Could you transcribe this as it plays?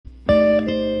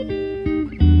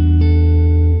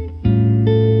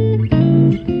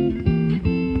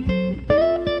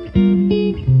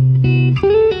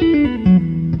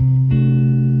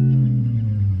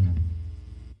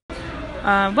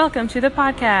welcome to the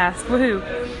podcast. Woohoo!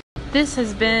 This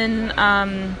has been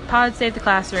Pod Save the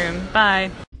Classroom.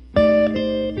 Bye.